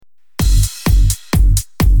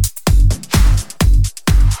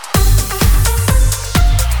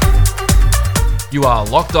You are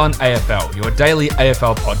Locked On AFL, your daily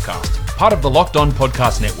AFL podcast, part of the Locked On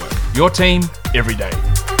Podcast Network. Your team every day.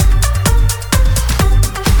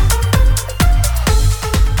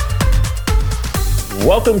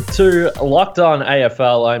 Welcome to Locked On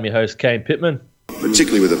AFL. I'm your host, Kane Pittman.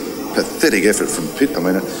 Particularly with a pathetic effort from Pitt. I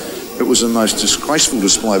mean, it was the most disgraceful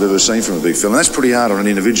display I've ever seen from a big fella. And that's pretty hard on an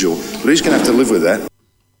individual, but he's going to have to live with that.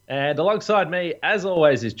 And alongside me, as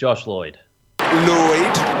always, is Josh Lloyd.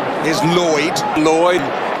 Lloyd is Lloyd to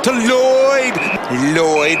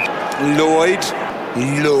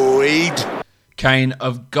Lloyd. Kane,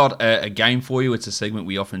 I've got a game for you. It's a segment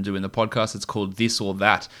we often do in the podcast. It's called This or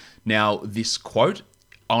That. Now, this quote,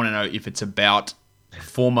 I want to know if it's about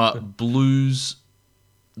former Blues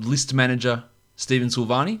list manager Stephen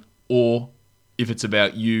Silvagni or if it's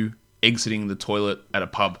about you exiting the toilet at a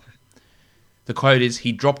pub. The quote is,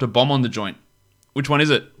 he dropped a bomb on the joint. Which one is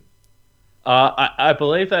it? I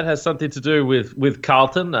believe that has something to do with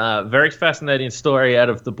Carlton. Very fascinating story out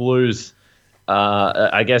of the Blues.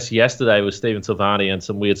 I guess yesterday was Stephen Silvagni and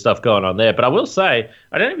some weird stuff going on there. But I will say,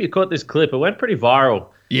 I don't know if you caught this clip. It went pretty viral.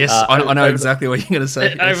 Yes, I know exactly what you're going to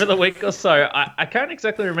say. Over the week or so. I can't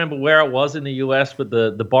exactly remember where it was in the US with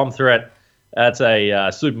the bomb threat at a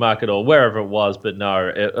supermarket or wherever it was. But no,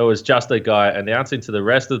 it was just a guy announcing to the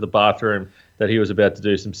rest of the bathroom that he was about to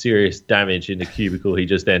do some serious damage in the cubicle he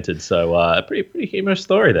just entered. So a pretty humorous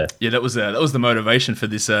story there. Yeah, that was the motivation for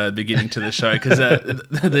this beginning to the show, because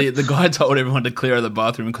the guy told everyone to clear out the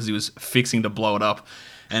bathroom because he was fixing to blow it up,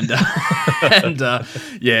 and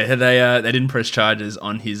yeah, they didn't press charges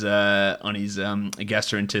on his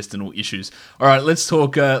gastrointestinal issues. All right, let's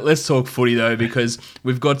talk footy though, because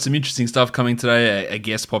we've got some interesting stuff coming today. A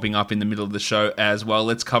guest popping up in the middle of the show as well.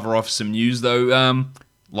 Let's cover off some news though.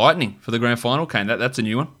 Lightning for the grand final, Kane. That's a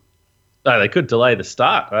new one. Oh, they could delay the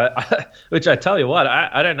start, right? Which I tell you what,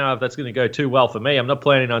 I don't know if that's going to go too well for me. I'm not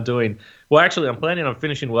planning on doing... Well, actually, I'm planning on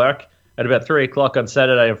finishing work at about 3 o'clock on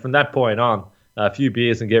Saturday, and from that point on, a few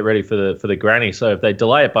beers and get ready for the granny. So if they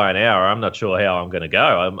delay it by an hour, I'm not sure how I'm going to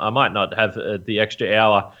go. I might not have the extra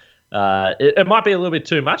hour. It might be a little bit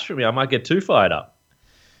too much for me. I might get too fired up.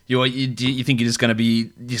 You think you're just going to be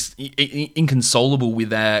just inconsolable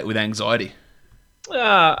with anxiety?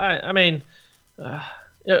 I mean,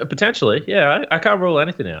 potentially, yeah. I can't rule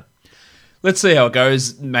anything out. Let's see how it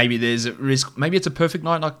goes. Maybe there's a risk. Maybe it's a perfect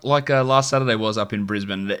night like last Saturday was up in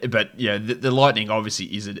Brisbane. But yeah, the Lightning obviously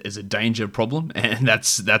is a danger problem, and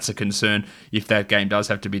that's a concern if that game does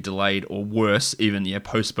have to be delayed or worse, even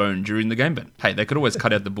postponed during the game. But hey, they could always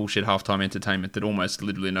cut out the bullshit halftime entertainment that almost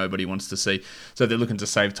literally nobody wants to see. So if they're looking to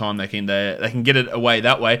save time, they can get it away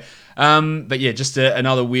that way. But yeah, just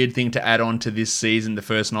another weird thing to add on to this season: the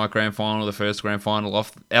first night grand final, the first grand final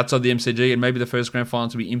outside the MCG, and maybe the first grand final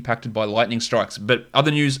to be impacted by lightning strikes. But other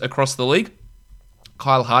news across the league: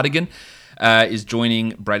 Kyle Hartigan is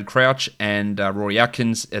joining Brad Crouch and Rory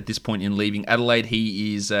Atkins at this point in leaving Adelaide.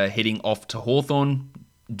 He is heading off to Hawthorn.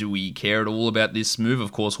 Do we care at all about this move?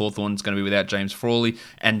 Of course, Hawthorn's going to be without James Frawley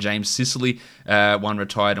and James Sicily, one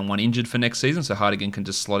retired and one injured for next season, so Hartigan can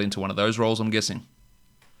just slot into one of those roles, I'm guessing.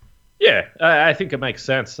 Yeah, I think it makes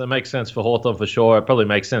sense. It makes sense for Hawthorn for sure. It probably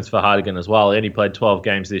makes sense for Hartigan as well. And he played 12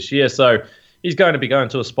 games this year, so he's going to be going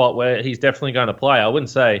to a spot where he's definitely going to play. I wouldn't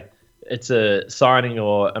say it's a signing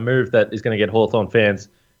or a move that is going to get Hawthorn fans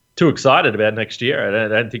too excited about next year. I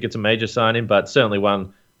don't think it's a major signing, but certainly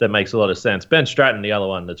one that makes a lot of sense. Ben Stratton, the other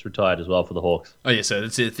one that's retired as well for the Hawks. Oh yeah, so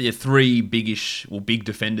it's three big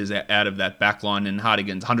defenders out of that back line, and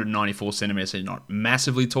Hartigan's 194 centimetres, so he's not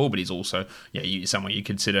massively tall, but he's also someone you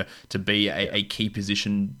consider to be a key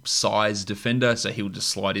position size defender, so he'll just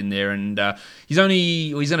slide in there, and he's going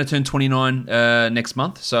to turn 29 next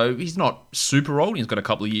month, so he's not super old. He's got a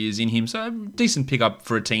couple of years in him, so decent pickup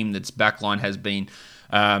for a team that's back line has been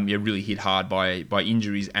really hit hard by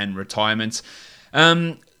injuries and retirements.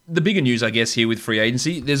 The bigger news, I guess, here with free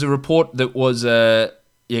agency, there's a report that was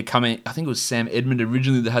coming. I think it was Sam Edmund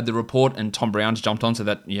originally that had the report, and Tom Brown's jumped on, so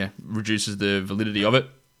that reduces the validity of it.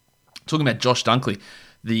 Talking about Josh Dunkley,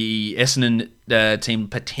 the Essendon team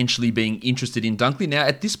potentially being interested in Dunkley. Now,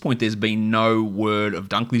 at this point, there's been no word of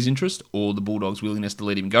Dunkley's interest or the Bulldogs' willingness to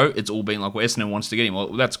let him go. It's all been like, well, Essendon wants to get him.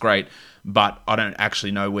 Well, that's great, but I don't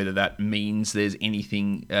actually know whether that means there's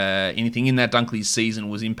anything in that. Dunkley's season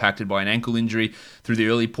was impacted by an ankle injury through the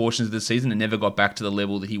early portions of the season and never got back to the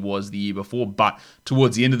level that he was the year before. But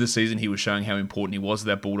towards the end of the season, he was showing how important he was to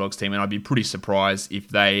that Bulldogs team, and I'd be pretty surprised if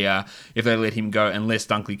they let him go unless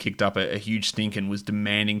Dunkley kicked up a huge stink and was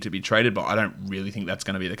demanding to be traded. But I don't really think that's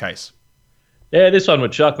going to be the case. Yeah, this one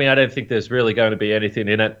would shock me. I don't think there's really going to be anything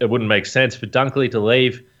in it. It wouldn't make sense for Dunkley to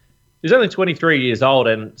leave He's only 23 years old,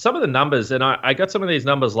 and some of the numbers, and I got some of these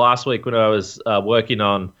numbers last week when I was working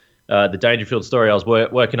on the Dangerfield story. I was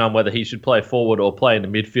working on whether he should play forward or play in the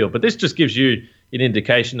midfield, but this just gives you an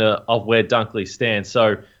indication of where Dunkley stands.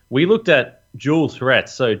 So we looked at dual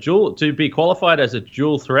threats. So to be qualified as a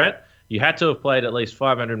dual threat, you had to have played at least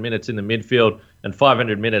 500 minutes in the midfield and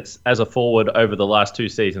 500 minutes as a forward over the last 2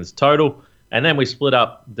 seasons total. And then we split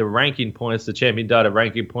up the ranking points, the Champion Data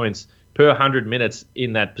ranking points per 100 minutes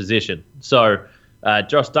in that position. So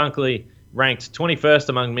Josh Dunkley ranked 21st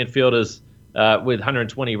among midfielders with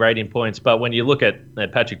 120 rating points. But when you look at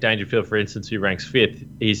Patrick Dangerfield, for instance, who ranks 5th,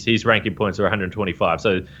 his ranking points are 125.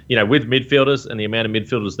 So, with midfielders and the amount of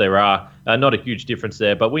midfielders there are, not a huge difference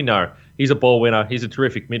there. But we know he's a ball winner. He's a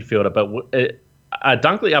terrific midfielder. But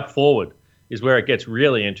Dunkley up forward is where it gets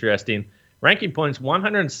really interesting. Ranking points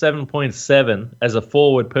 107.7 as a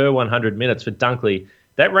forward per 100 minutes for Dunkley.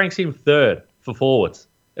 That ranks him 3rd for forwards,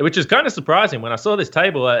 which is kind of surprising. When I saw this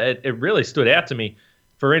table, it really stood out to me.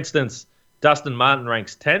 For instance, Dustin Martin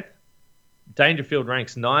ranks 10th, Dangerfield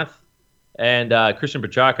ranks 9th, and Christian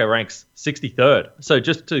Petrarca ranks 63rd. So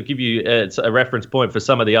just to give you a reference point for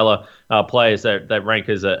some of the other players that rank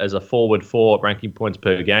as a forward for ranking points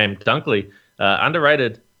per game, Dunkley,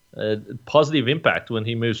 underrated positive impact when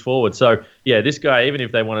he moves forward. So, yeah, this guy, even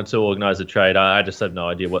if they wanted to organise a trade, I just have no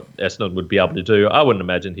idea what Essendon would be able to do. I wouldn't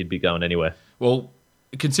imagine he'd be going anywhere. Well,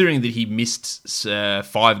 considering that he missed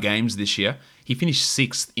 5 games this year, he finished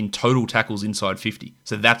 6th in total tackles inside 50.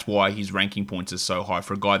 So that's why his ranking points are so high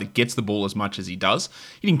for a guy that gets the ball as much as he does.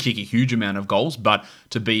 He didn't kick a huge amount of goals, but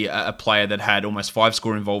to be a player that had almost 5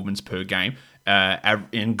 score involvements per game,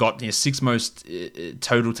 and got 6th most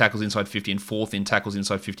total tackles inside 50 and 4th in tackles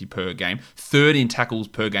inside 50 per game, 3rd in tackles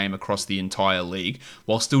per game across the entire league,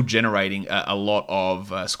 while still generating a lot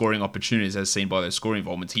of scoring opportunities as seen by those scoring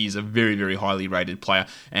involvements. He is a very, very highly rated player,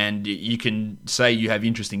 and you can say you have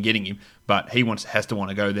interest in getting him, but he has to want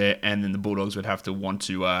to go there, and then the Bulldogs would have to want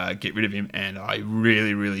to get rid of him, and I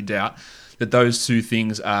really, really doubt that those 2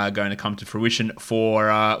 things are going to come to fruition for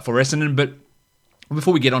Essendon. But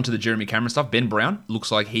before we get on to the Jeremy Cameron stuff, Ben Brown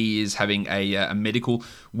looks like he is having a medical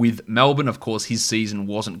with Melbourne. Of course, his season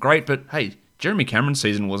wasn't great, but hey, Jeremy Cameron's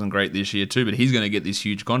season wasn't great this year too, but he's going to get this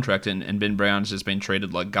huge contract, and Ben Brown's just been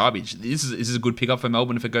treated like garbage. Is this a good pickup for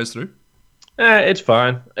Melbourne if it goes through? It's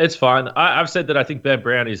fine. It's fine. I've said that I think Ben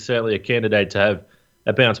Brown is certainly a candidate to have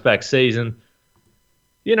a bounce-back season.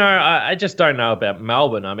 I just don't know about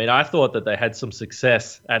Melbourne. I mean, I thought that they had some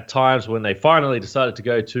success at times when they finally decided to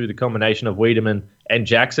go to the combination of Wiedemann and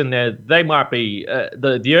Jackson. They might be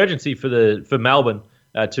the urgency for Melbourne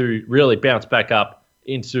to really bounce back up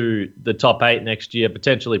into the top 8 next year,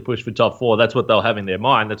 potentially push for top 4. That's what they'll have in their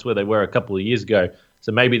mind. That's where they were a couple of years ago.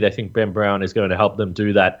 So maybe they think Ben Brown is going to help them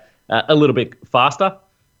do that a little bit faster.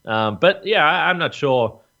 But yeah, I'm not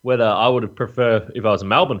sure whether I would have preferred if I was a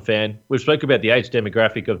Melbourne fan. We've spoken about the age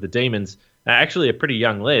demographic of the Demons. Actually, a pretty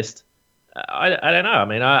young list. I don't know. I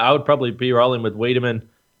mean, I would probably be rolling with Wiedemann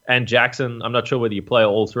and Jackson. I'm not sure whether you play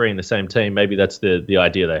all 3 in the same team. Maybe that's the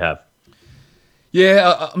idea they have.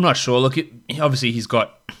 Yeah, I'm not sure. Look, obviously he's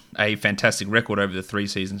got a fantastic record over the 3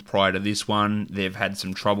 seasons prior to this one. They've had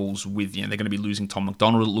some troubles with, they're going to be losing Tom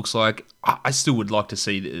McDonald, it looks like. I still would like to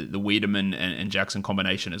see the Wiedemann and Jackson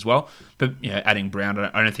combination as well. But adding Brown,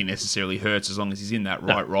 I don't think necessarily hurts as long as he's in that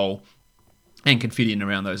right role and can fit in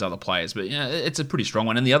around those other players. But it's a pretty strong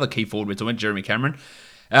one. And the other key forward we're talking about, Jeremy Cameron,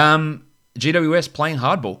 GWS playing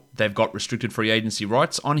hardball. They've got restricted free agency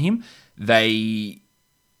rights on him.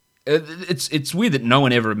 It's weird that no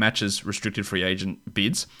one ever matches restricted free agent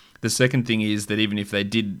bids. The second thing is that even if they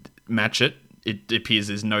did match it, it appears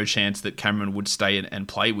there's no chance that Cameron would stay and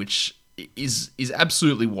play, which is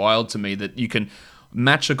absolutely wild to me that you can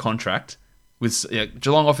match a contract with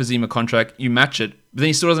Geelong offers him a contract, you match it, but then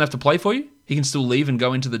he still doesn't have to play for you. He can still leave and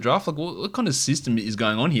go into the draft. Like, what kind of system is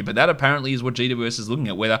going on here? But that apparently is what GWS is looking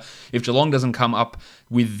at, whether if Geelong doesn't come up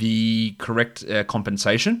with the correct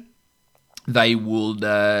compensation, they will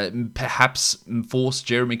perhaps force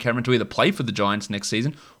Jeremy Cameron to either play for the Giants next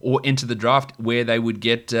season or enter the draft where they would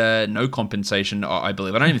get no compensation, I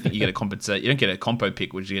believe. I don't even think you get you don't get a compo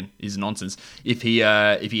pick, which again is nonsense, if he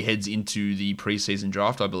heads into the preseason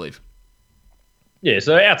draft, I believe. Yeah,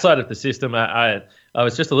 so outside of the system, I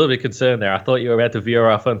was just a little bit concerned there. I thought you were about to veer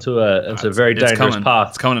off onto a very dangerous path.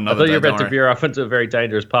 It's coming another day. I thought you were about to veer off into a very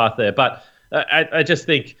dangerous path there. But I just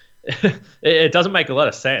think it doesn't make a lot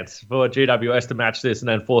of sense for GWS to match this and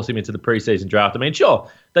then force him into the preseason draft. I mean, sure,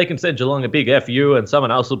 they can send Geelong a big FU and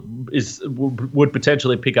someone else would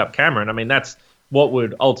potentially pick up Cameron. I mean, that's what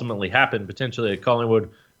would ultimately happen. Potentially a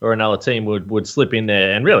Collingwood or another team would slip in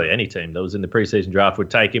there, and really any team that was in the preseason draft would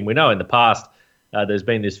take him. We know in the past there's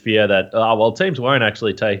been this fear that, teams won't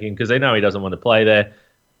actually take him because they know he doesn't want to play there.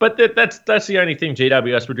 But that's the only thing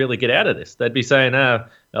GWS would really get out of this. They'd be saying, F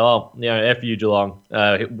you, Geelong.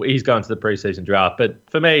 He's going to the preseason draft. But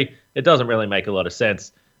for me, it doesn't really make a lot of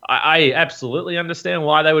sense. I absolutely understand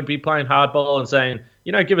why they would be playing hardball and saying,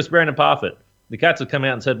 give us Brandon Parfitt. The Cats have come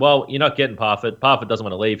out and said, well, you're not getting Parfitt. Parfitt doesn't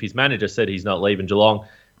want to leave. His manager said he's not leaving Geelong.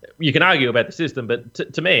 You can argue about the system, but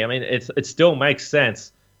to me, I mean, it still makes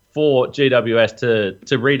sense for GWS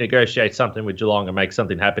to renegotiate something with Geelong and make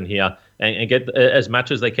something happen here and get as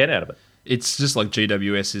much as they can out of it. It's just like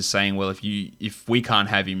GWS is saying, well, if we can't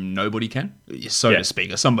have him, nobody can, so to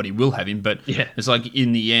speak, or somebody will have him. But it's like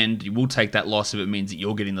in the end, you will take that loss if it means that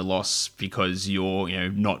you're getting the loss because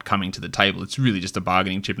you're not coming to the table. It's really just a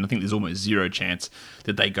bargaining chip, and I think there's almost zero chance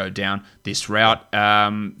that they go down this route.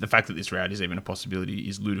 The fact that this route is even a possibility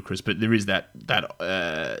is ludicrous, but there is that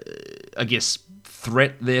I guess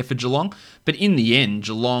threat there for Geelong. But in the end,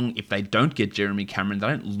 Geelong, if they don't get Jeremy Cameron, they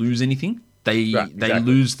don't lose anything. They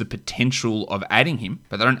lose the potential of adding him,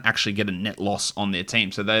 but they don't actually get a net loss on their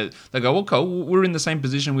team. So they go, okay, we're in the same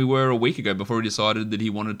position we were a week ago before he decided that he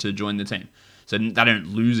wanted to join the team. So they don't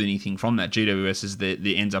lose anything from that. GWS is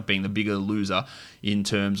the ends up being the bigger loser in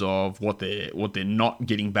terms of what they're not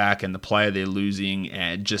getting back and the player they're losing,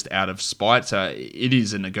 and just out of spite. So it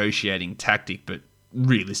is a negotiating tactic, but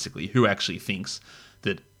realistically, who actually thinks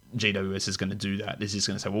that GWS is going to do that? Is just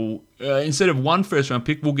going to say, well, instead of 1 first-round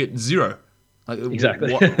pick, we'll get 0.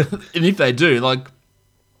 Exactly. And if they do,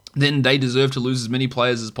 then they deserve to lose as many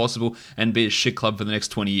players as possible and be a shit club for the next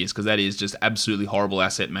 20 years, because that is just absolutely horrible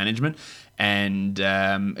asset management. And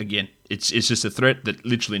again, it's just a threat that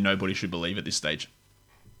literally nobody should believe at this stage.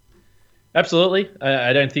 Absolutely.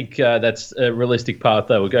 I don't think that's a realistic path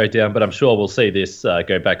they will go down, but I'm sure we'll see this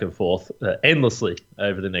go back and forth endlessly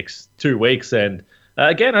over the next 2 weeks. And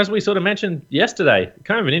again, as we sort of mentioned yesterday,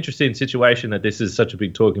 kind of an interesting situation that this is such a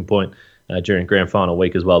big talking point during grand final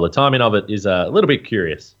week as well. The timing of it is a little bit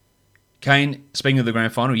curious. Kane, speaking of the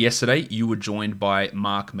grand final, yesterday you were joined by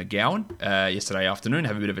Mark McGowan yesterday afternoon,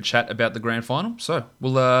 have a bit of a chat about the grand final. So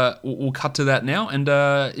we'll cut to that now and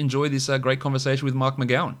enjoy this great conversation with Mark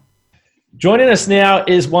McGowan. Joining us now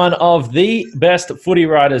is one of the best footy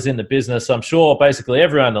writers in the business. I'm sure basically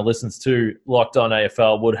everyone that listens to Locked On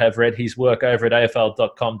AFL would have read his work over at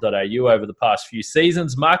afl.com.au over the past few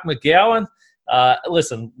seasons. Mark McGowan,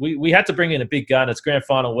 listen, we had to bring in a big gun. It's grand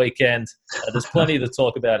final weekend. There's plenty to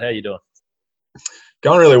talk about. How you doing?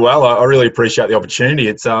 Going really well. I really appreciate the opportunity.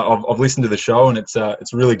 It's I've listened to the show and it's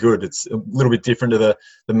really good. It's a little bit different to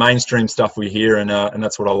the mainstream stuff we hear, and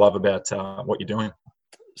that's what I love about what you're doing.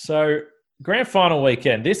 So grand final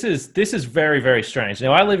weekend. This is very, very strange.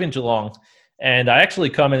 Now I live in Geelong, and I actually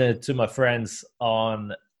commented to my friends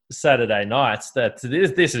on Saturday nights that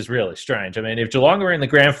this is really strange. I mean, if Geelong were in the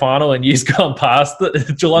grand final and you've gone past,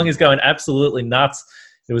 Geelong is going absolutely nuts.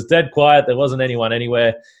 It was dead quiet. There wasn't anyone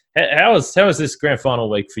anywhere. How is this grand final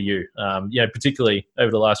week for you? Particularly over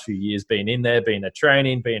the last few years, being in there, being at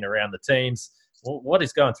training, being around the teams. What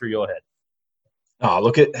is going through your head? Oh,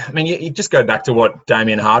 look, you just go back to what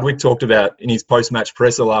Damien Hardwick talked about in his post-match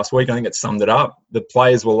presser last week. I think it summed it up. The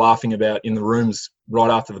players were laughing about in the rooms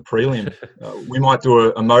right after the prelim. We might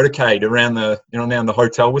do a motorcade around the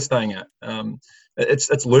hotel we're staying at.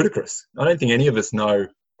 It's ludicrous. I don't think any of us know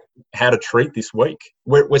how to treat this week.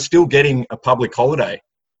 We're still getting a public holiday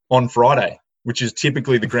on Friday, which is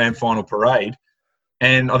typically the grand final parade.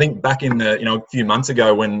 And I think back in a few months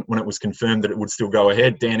ago when it was confirmed that it would still go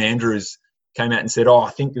ahead, Dan Andrews came out and said, I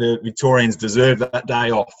think the Victorians deserve that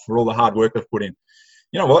day off for all the hard work they've put in.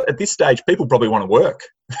 You know what? At this stage, people probably want to work.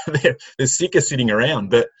 they're sick of sitting around.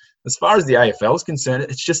 But as far as the AFL is concerned,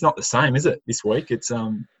 it's just not the same, is it, this week? It's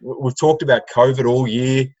we've talked about COVID all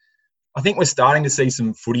year. I think we're starting to see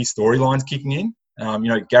some footy storylines kicking in.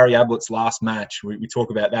 Gary Ablett's last match, we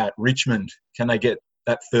talk about that. Richmond, can they get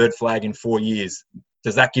that third flag in 4 years?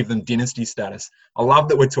 Does that give them dynasty status? I love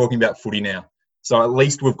that we're talking about footy now. So at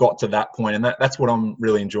least we've got to that point, and that's what I'm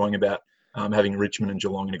really enjoying about having Richmond and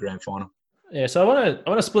Geelong in a grand final. Yeah, so I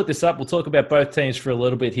want to split this up. We'll talk about both teams for a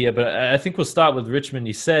little bit here, but I think we'll start with Richmond.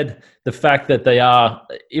 You said the fact that they are,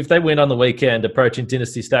 if they win on the weekend, approaching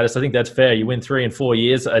dynasty status. I think that's fair. You win 3 in 4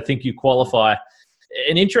 years. I think you qualify.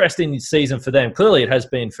 An interesting season for them. Clearly, it has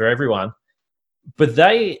been for everyone. But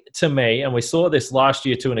they, to me, and we saw this last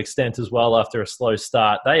year to an extent as well after a slow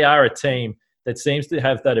start, they are a team that seems to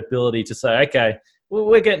have that ability to say, okay, well,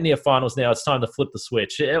 we're getting near finals now. It's time to flip the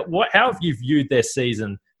switch. How have you viewed their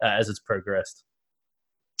season as it's progressed?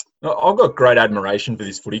 I've got great admiration for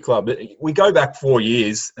this footy club. We go back 4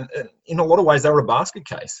 years, and in a lot of ways, they were a basket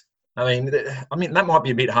case. I mean, that might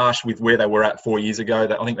be a bit harsh with where they were at 4 years ago.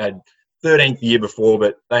 I think they had 13th year before,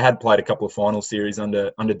 but they had played a couple of final series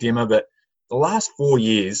under Dimmer. But the last 4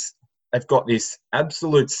 years, they've got this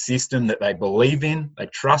absolute system that they believe in, they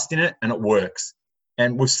trust in it, and it works.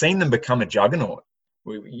 And we've seen them become a juggernaut.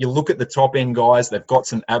 You look at the top end guys, they've got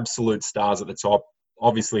some absolute stars at the top,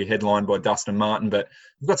 obviously headlined by Dustin Martin, but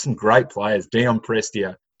we've got some great players, Dion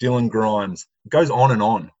Prestia, Dylan Grimes. It goes on,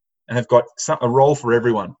 and they've got a role for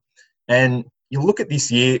everyone. And you look at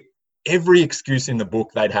this year, every excuse in the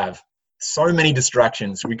book they'd have. So many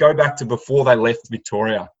distractions. We go back to before they left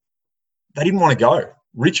Victoria. They didn't want to go.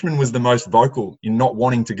 Richmond was the most vocal in not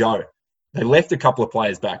wanting to go. They left a couple of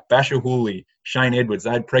players back. Basher Hooley, Shane Edwards,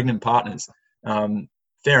 they had pregnant partners.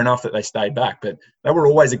 Fair enough that they stayed back, but they were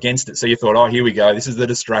always against it. So you thought, oh, here we go. This is the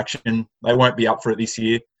distraction. They won't be up for it this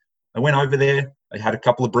year. They went over there. They had a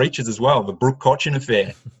couple of breaches as well, the Brooke Cochin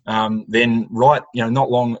affair. Then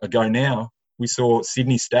not long ago now, we saw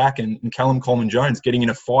Sydney Stack and Callum Coleman-Jones getting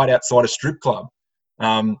in a fight outside a strip club.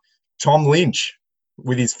 Tom Lynch,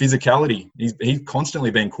 with his physicality, he's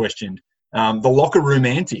constantly been questioned. The locker room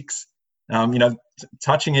antics,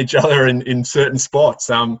 touching each other in certain spots.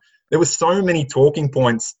 There were so many talking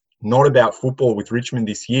points, not about football with Richmond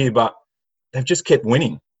this year, but they've just kept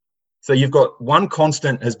winning. So you've got one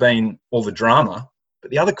constant has been all the drama,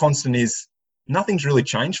 but the other constant is nothing's really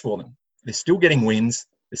changed for them. They're still getting wins.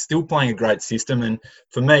 They're still playing a great system. And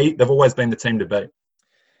for me, they've always been the team to beat.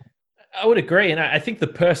 I would agree. And I think the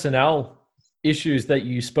personnel issues that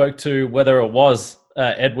you spoke to, whether it was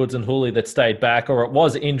Edwards and Hooley that stayed back or it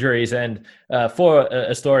was injuries. And for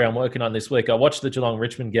a story I'm working on this week, I watched the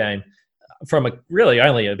Geelong-Richmond game from really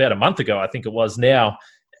only about a month ago, I think it was now.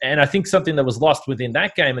 And I think something that was lost within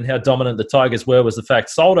that game and how dominant the Tigers were was the fact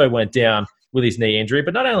Soldo went down with his knee injury.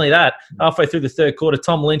 But not only that, halfway through the third quarter,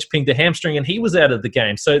 Tom Lynch pinged a hamstring and he was out of the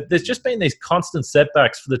game. So there's just been these constant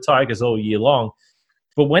setbacks for the Tigers all year long.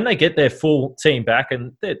 But when they get their full team back,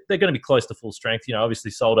 and they're going to be close to full strength, obviously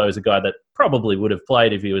Soldo is a guy that probably would have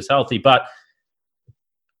played if he was healthy. But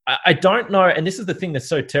I don't know, and this is the thing that's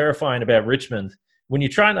so terrifying about Richmond. When you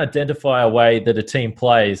try and identify a way that a team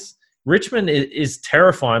plays, Richmond is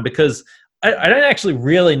terrifying because I don't actually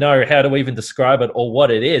really know how to even describe it or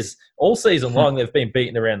what it is. All season long, they've been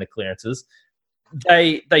beaten around the clearances.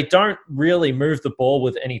 They don't really move the ball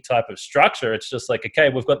with any type of structure. It's just like, okay,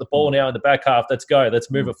 we've got the ball now in the back half. Let's go. Let's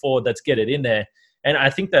move it forward. Let's get it in there. And I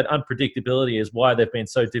think that unpredictability is why they've been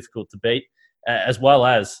so difficult to beat, as well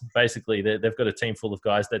as basically they've got a team full of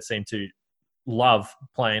guys that seem to love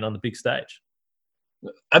playing on the big stage.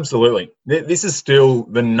 Absolutely. This is still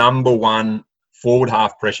the number one forward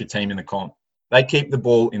half pressure team in the comp. They keep the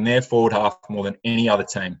ball in their forward half more than any other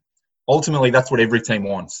team. Ultimately, that's what every team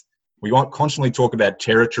wants. We won't constantly talk about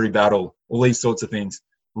territory battle, all these sorts of things.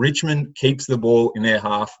 Richmond keeps the ball in their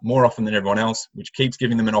half more often than everyone else, which keeps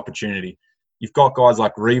giving them an opportunity. You've got guys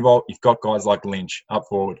like Revolt, you've got guys like Lynch up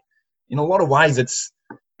forward. In a lot of ways, it's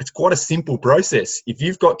quite a simple process. If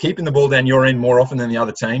you've got keeping the ball down your end more often than the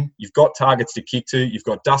other team, you've got targets to kick to, you've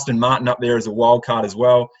got Dustin Martin up there as a wild card as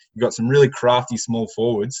well, you've got some really crafty small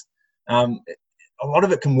forwards. A lot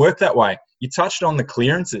of it can work that way. You touched on the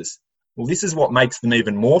clearances. Well, this is what makes them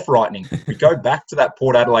even more frightening. We go back to that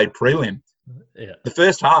Port Adelaide prelim. Yeah. The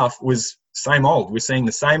first half was same old. We're seeing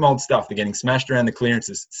the same old stuff. They're getting smashed around the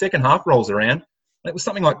clearances. Second half rolls around. It was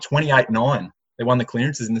something like 28-9. They won the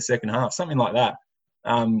clearances in the second half, something like that.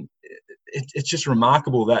 It's just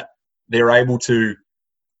remarkable that they're able to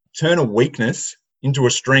turn a weakness into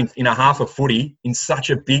a strength in a half of footy in such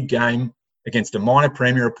a big game against a minor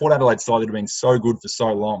premier, a Port Adelaide side that have been so good for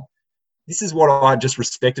so long. This is what I just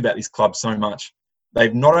respect about this club so much.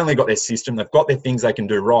 They've not only got their system, they've got their things they can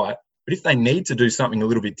do right, but if they need to do something a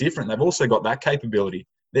little bit different, they've also got that capability.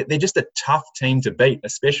 They're just a tough team to beat,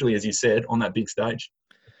 especially, as you said, on that big stage.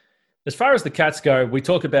 As far as the Cats go, we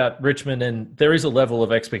talk about Richmond, and there is a level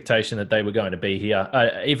of expectation that they were going to be here.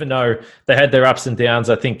 Even though they had their ups and downs,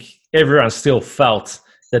 I think everyone still felt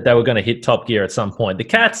that they were going to hit top gear at some point. The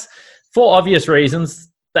Cats, for obvious reasons,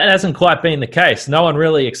 that hasn't quite been the case. No one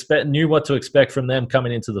really knew what to expect from them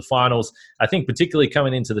coming into the finals. I think particularly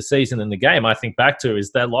coming into the season and the game, I think back to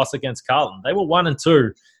is their loss against Carlton. They were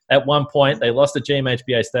 1-2 at one point. They lost at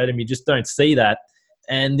GMHBA Stadium. You just don't see that.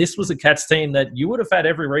 And this was a Cats team that you would have had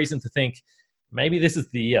every reason to think, maybe this is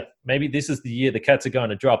the year. Maybe this is the year the Cats are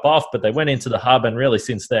going to drop off. But they went into the hub, and really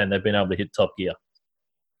since then, they've been able to hit top gear.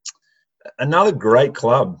 Another great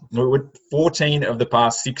club. 14 of the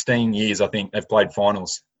past 16 years, I think, they've played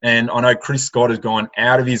finals. And I know Chris Scott has gone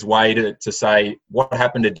out of his way to say what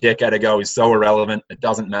happened a decade ago is so irrelevant, it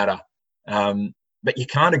doesn't matter. But you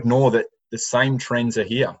can't ignore that the same trends are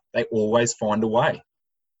here. They always find a way.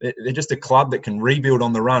 They're just a club that can rebuild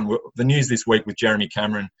on the run. The news this week with Jeremy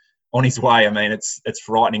Cameron on his way, I mean, it's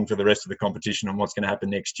frightening for the rest of the competition on what's going to happen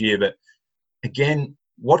next year. But again,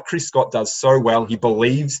 what Chris Scott does so well, he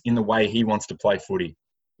believes in the way he wants to play footy.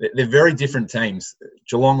 They're very different teams.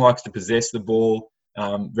 Geelong likes to possess the ball,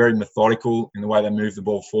 very methodical in the way they move the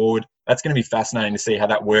ball forward. That's going to be fascinating to see how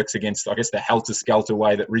that works against, I guess, the helter-skelter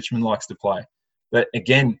way that Richmond likes to play. But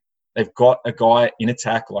again, they've got a guy in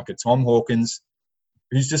attack like a Tom Hawkins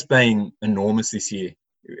who's just been enormous this year.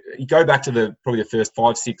 You go back to probably the first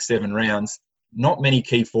 5, 6, 7 rounds, not many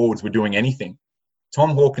key forwards were doing anything.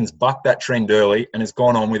 Tom Hawkins bucked that trend early and has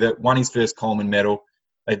gone on with it, won his first Coleman medal.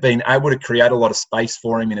 They've been able to create a lot of space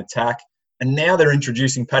for him in attack. And now they're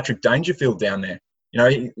introducing Patrick Dangerfield down there. You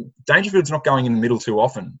know, Dangerfield's not going in the middle too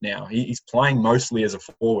often now. He's playing mostly as a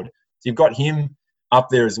forward. So you've got him up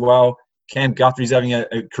there as well. Cam Guthrie's having a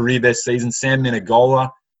career best season. Sam Menegola,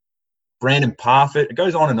 Brandon Parfitt. It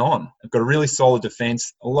goes on and on. They've got a really solid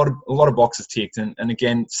defence. A lot of boxes ticked. And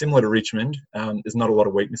again, similar to Richmond, there's not a lot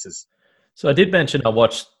of weaknesses. So I did mention I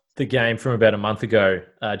watched the game from about a month ago,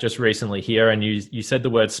 just recently here, and you said the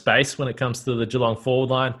word space when it comes to the Geelong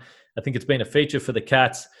forward line. I think it's been a feature for the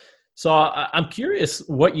Cats. So I'm curious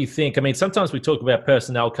what you think. I mean, sometimes we talk about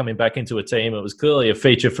personnel coming back into a team. It was clearly a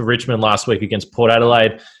feature for Richmond last week against Port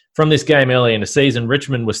Adelaide. From this game early in the season,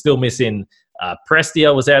 Richmond was still missing.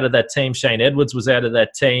 Prestia was out of that team. Shane Edwards was out of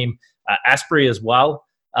that team. Asprey as well.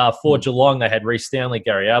 For Geelong, they had Reece Stanley,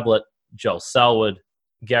 Gary Ablett, Joel Selwood,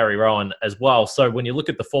 Gary Rowan as well. So when you look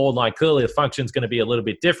at the forward line, clearly the function's going to be a little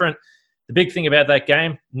bit different. The big thing about that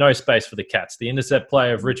game, no space for the Cats. The intercept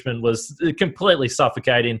play of Richmond was completely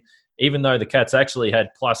suffocating, even though the Cats actually had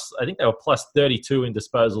I think they were plus 32 in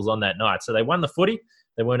disposals on that night. So they won the footy.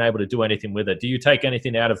 They weren't able to do anything with it. Do you take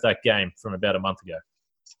anything out of that game from about a month ago?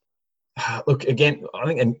 Look, again, I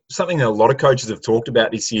think and something that a lot of coaches have talked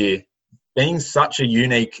about this year, being such a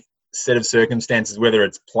unique set of circumstances, whether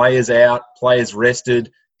it's players out, players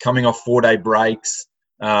rested, coming off 4-day breaks,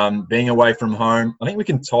 being away from home, I think we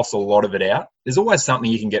can toss a lot of it out. There's always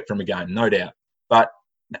something you can get from a game, no doubt. But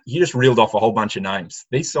you just reeled off a whole bunch of names.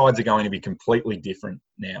 These sides are going to be completely different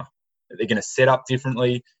now. They're going to set up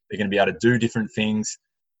differently. They're going to be able to do different things.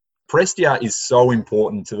 Prestia is so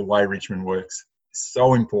important to the way Richmond works.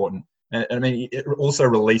 So important. And I mean, it also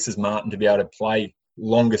releases Martin to be able to play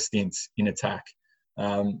longer stints in attack.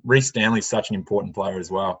 Reece Stanley is such an important player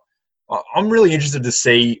as well. I'm really interested to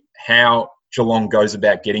see how Geelong goes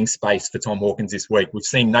about getting space for Tom Hawkins this week. We've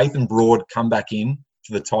seen Nathan Broad come back in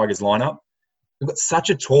to the Tigers lineup. We've got such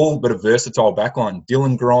a tall but a versatile backline.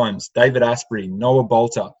 Dylan Grimes, David Asprey, Noah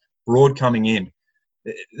Bolter, Broad coming in.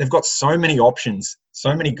 They've got so many options,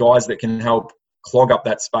 so many guys that can help clog up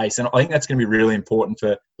that space. And I think that's going to be really important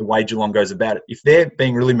for the way Geelong goes about it. If they're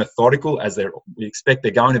being really methodical, as we expect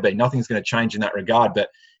they're going to be, nothing's going to change in that regard. But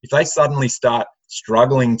if they suddenly start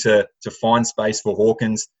struggling to find space for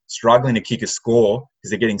Hawkins, struggling to kick a score because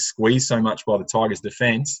they're getting squeezed so much by the Tigers'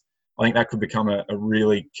 defence, I think that could become a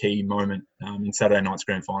really key moment in Saturday night's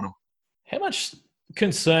grand final. How much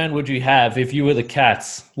concern would you have if you were the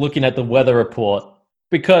Cats looking at the weather report?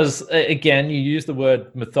 Because, again, you use the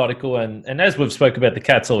word methodical, and as we've spoke about the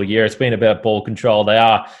Cats all year, it's been about ball control. They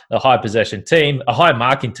are a high possession team, a high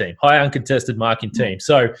marking team, high uncontested marking team.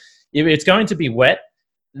 So if it's going to be wet,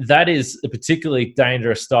 that is a particularly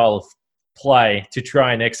dangerous style of play to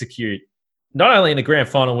try and execute, not only in the grand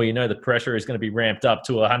final where you know the pressure is going to be ramped up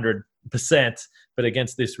to 100%, but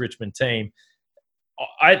against this Richmond team.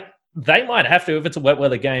 They might have to, if it's a wet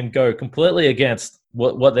weather game, go completely against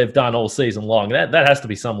what they've done all season long. That has to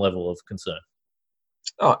be some level of concern.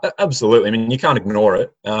 Oh, absolutely. I mean, you can't ignore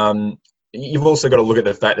it. You've also got to look at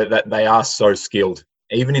the fact that they are so skilled.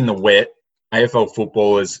 Even in the wet, AFL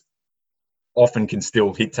footballers often can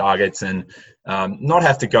still hit targets and not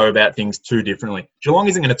have to go about things too differently. Geelong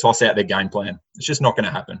isn't going to toss out their game plan. It's just not going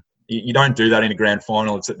to happen. You don't do that in a grand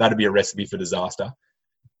final. That'd be a recipe for disaster.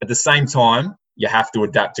 At the same time, you have to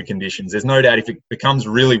adapt to conditions. There's no doubt if it becomes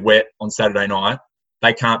really wet on Saturday night,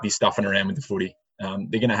 they can't be stuffing around with the footy.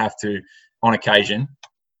 They're going to have to, on occasion,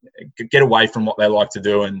 get away from what they like to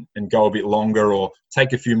do and go a bit longer or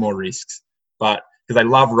take a few more risks. But because they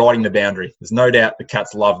love riding the boundary. There's no doubt the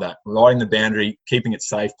Cats love that. Riding the boundary, keeping it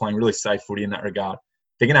safe, playing really safe footy in that regard.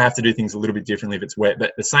 They're going to have to do things a little bit differently if it's wet. But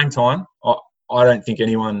at the same time, I don't think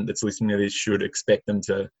anyone that's listening to this should expect them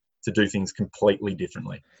to do things completely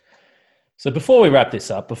differently. So before we wrap this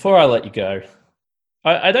up, before I let you go,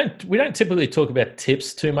 We don't typically talk about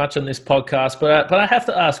tips too much on this podcast, but I have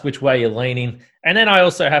to ask which way you're leaning, and then I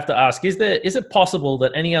also have to ask: is it possible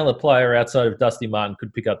that any other player outside of Dusty Martin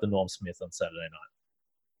could pick up the Norm Smith on Saturday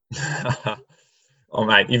night? Oh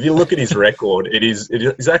mate, if you look at his record, it is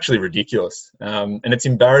actually ridiculous, and it's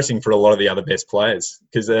embarrassing for a lot of the other best players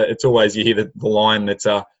because it's always you hear the line that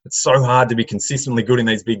it's so hard to be consistently good in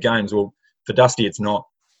these big games. Well, for Dusty, it's not.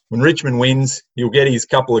 When Richmond wins, he'll get his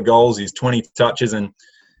couple of goals, his 20 touches, and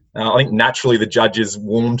I think naturally the judges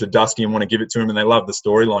warm to Dusty and want to give it to him, and they love the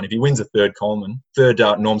storyline. If he wins a third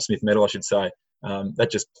Norm Smith medal, I should say, that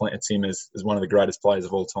just plants him as one of the greatest players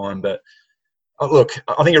of all time. But look,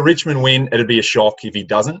 I think a Richmond win, it'd be a shock if he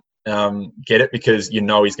doesn't get it because you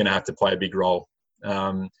know he's going to have to play a big role.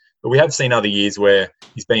 But we have seen other years where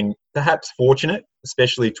he's been perhaps fortunate,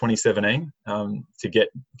 especially 2017, to get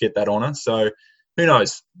that honour. So who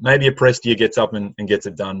knows? Maybe a Prestia gets up and gets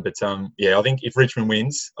it done. But yeah, I think if Richmond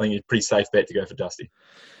wins, I think it's a pretty safe bet to go for Dusty.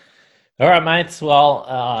 All right, mates.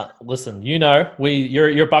 Well, listen,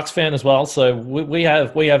 you're a Bucks fan as well, so we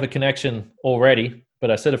have a connection already. But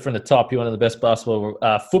I said it from the top, you're one of the best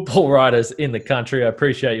football writers in the country. I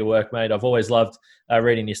appreciate your work, mate. I've always loved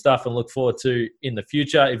reading your stuff and look forward to in the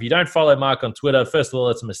future. If you don't follow Mark on Twitter, first of all,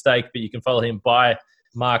 it's a mistake, but you can follow him by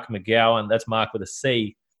Mark McGowan. That's Mark with a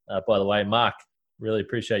C, by the way. Mark, really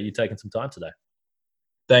appreciate you taking some time today.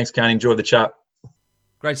 Thanks, Kane. Enjoyed the chat.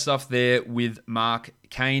 Great stuff there with Mark.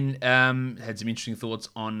 Kane had some interesting thoughts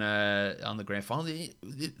on the grand final. The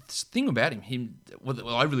thing about one of the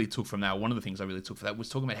things I really took from that was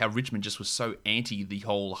talking about how Richmond just was so anti the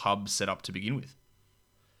whole hub setup to begin with.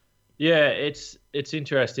 Yeah, it's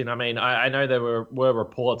interesting. I mean, I know there were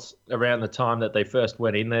reports around the time that they first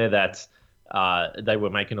went in there that they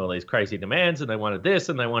were making all these crazy demands and they wanted this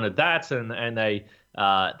and they wanted that and they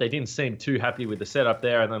didn't seem too happy with the setup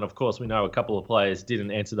there. And then, of course, we know a couple of players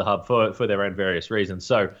didn't enter the hub for their own various reasons.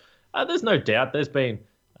 So there's no doubt there's been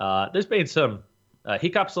some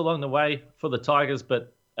hiccups along the way for the Tigers.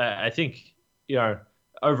 But I think,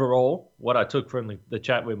 overall, what I took from the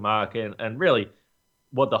chat with Mark and really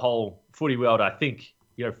what the whole footy world, I think,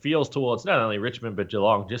 feels towards not only Richmond but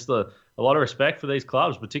Geelong, just a lot of respect for these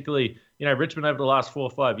clubs, particularly, Richmond over the last 4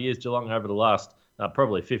 or 5 years, Geelong over the last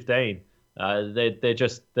probably 15.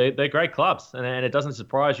 They're great clubs, and it doesn't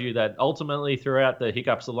surprise you that ultimately throughout the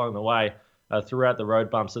hiccups along the way, throughout the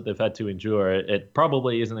road bumps that they've had to endure, it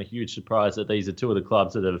probably isn't a huge surprise that these are two of the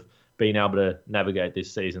clubs that have been able to navigate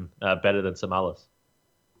this season better than some others.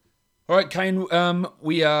 All right, Kane,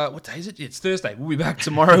 what day is it? It's Thursday. We'll be back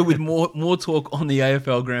tomorrow with more talk on the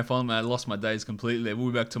AFL Grand Final. Man, I lost my days completely there. We'll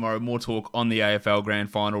be back tomorrow, more talk on the AFL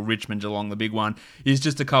Grand Final. Richmond, Geelong, the big one, is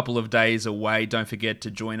just a couple of days away. Don't forget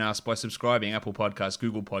to join us by subscribing Apple Podcasts,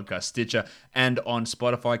 Google Podcasts, Stitcher, and on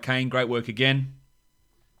Spotify. Kane, great work again.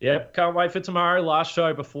 Yep, can't wait for tomorrow. Last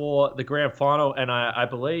show before the Grand Final, and I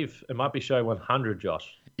believe it might be show 100,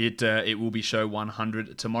 Josh. It will be show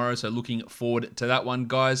 100 tomorrow, so looking forward to that one,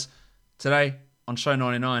 guys. Today, on show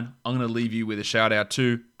 99, I'm going to leave you with a shout-out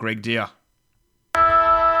to Greg Deere.